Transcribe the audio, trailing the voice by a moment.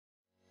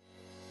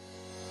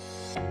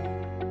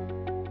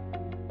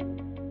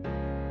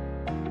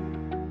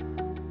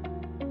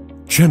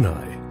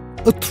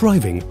Chennai, a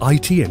thriving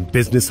IT and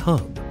business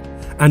hub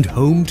and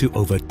home to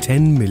over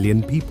 10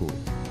 million people.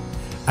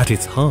 At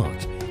its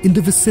heart, in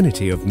the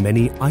vicinity of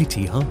many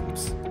IT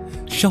hubs,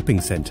 shopping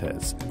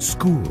centres,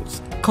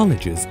 schools,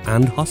 colleges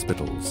and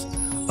hospitals,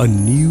 a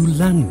new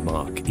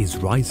landmark is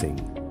rising.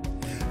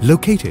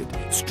 Located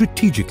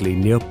strategically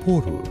near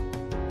Porur.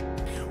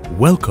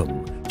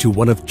 Welcome to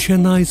one of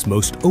Chennai's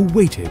most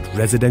awaited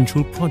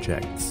residential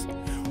projects.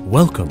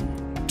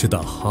 Welcome to the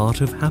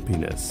heart of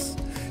happiness.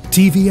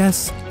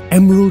 TVS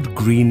Emerald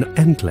Green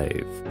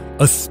Enclave,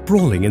 a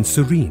sprawling and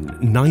serene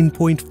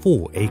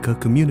 9.4-acre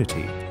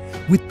community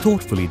with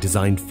thoughtfully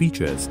designed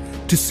features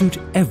to suit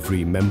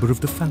every member of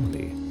the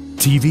family.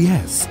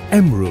 TVS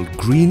Emerald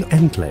Green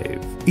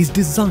Enclave is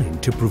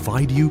designed to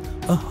provide you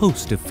a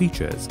host of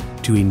features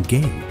to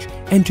engage,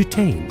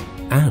 entertain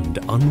and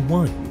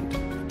unwind.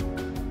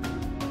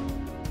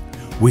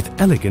 With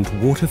elegant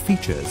water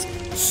features,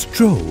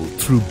 stroll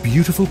through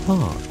beautiful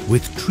park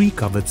with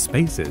tree-covered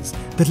spaces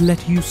that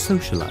let you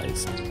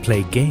socialize,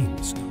 play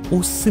games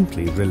or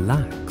simply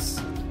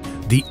relax.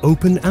 The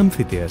open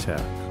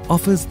amphitheatre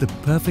offers the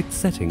perfect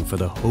setting for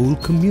the whole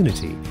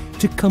community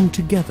to come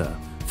together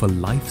for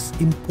life's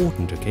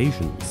important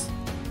occasions.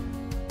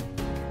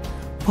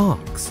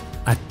 Parks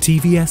at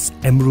TVS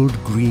Emerald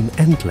Green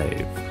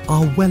Enclave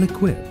are well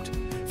equipped,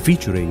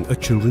 featuring a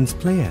children's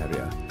play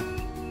area,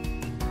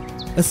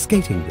 a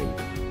skating rink,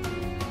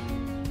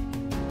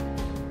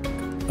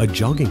 a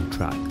jogging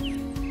track,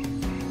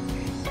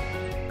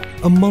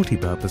 a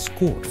multi-purpose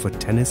court for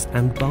tennis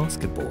and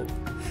basketball,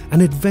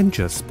 an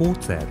adventure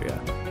sports area,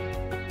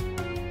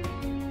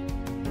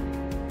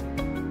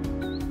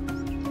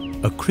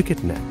 a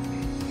cricket net,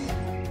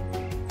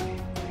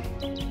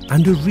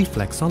 and a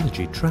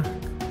reflexology track.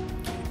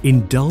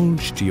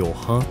 Indulge to your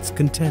heart's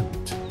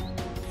content.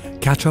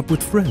 Catch up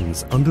with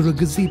friends under a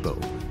gazebo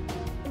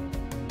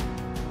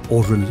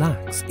or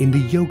relax in the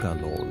yoga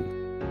lawn.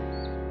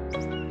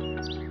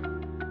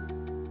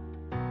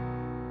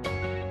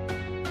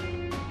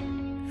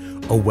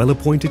 A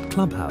well-appointed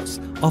clubhouse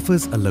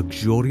offers a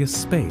luxurious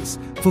space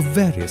for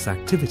various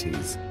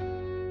activities,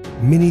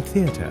 mini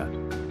theatre,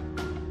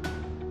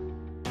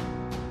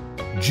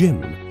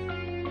 gym,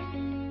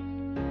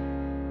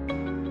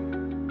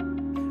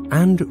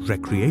 and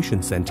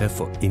recreation centre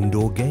for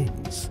indoor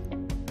games,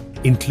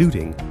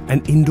 including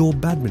an indoor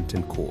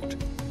badminton court.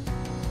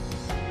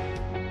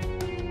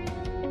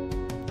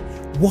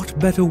 What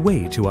better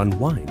way to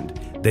unwind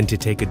than to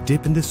take a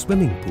dip in the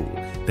swimming pool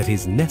that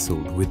is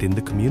nestled within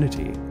the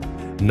community?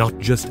 Not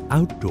just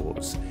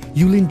outdoors,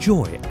 you'll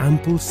enjoy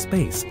ample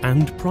space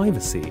and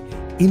privacy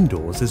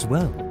indoors as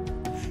well.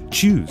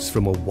 Choose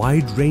from a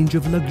wide range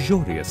of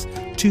luxurious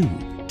 2,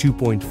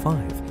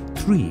 2.5,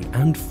 3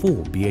 and 4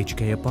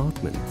 BHK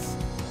apartments.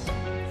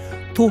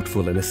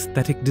 Thoughtful and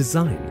aesthetic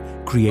design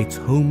creates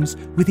homes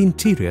with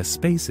interior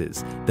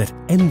spaces that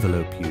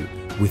envelope you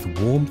with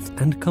warmth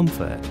and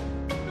comfort.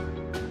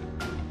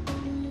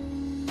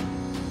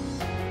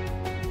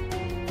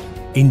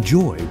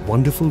 Enjoy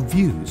wonderful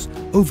views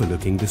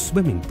overlooking the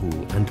swimming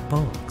pool and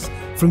parks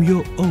from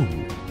your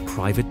own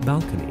private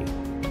balcony.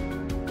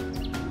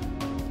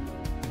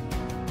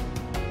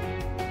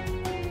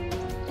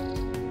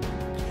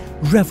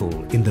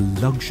 Revel in the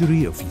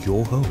luxury of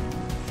your home.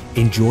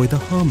 Enjoy the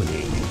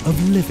harmony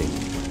of living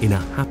in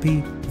a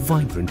happy,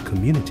 vibrant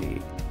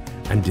community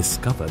and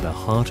discover the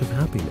heart of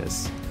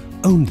happiness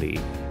only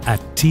at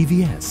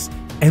TVS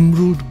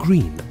Emerald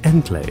Green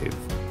Enclave.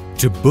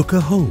 To book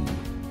a home,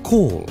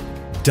 call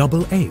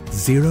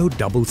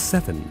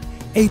 8807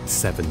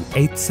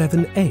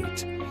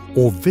 87878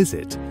 or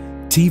visit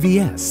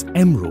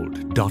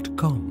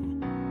tvsemerald.com.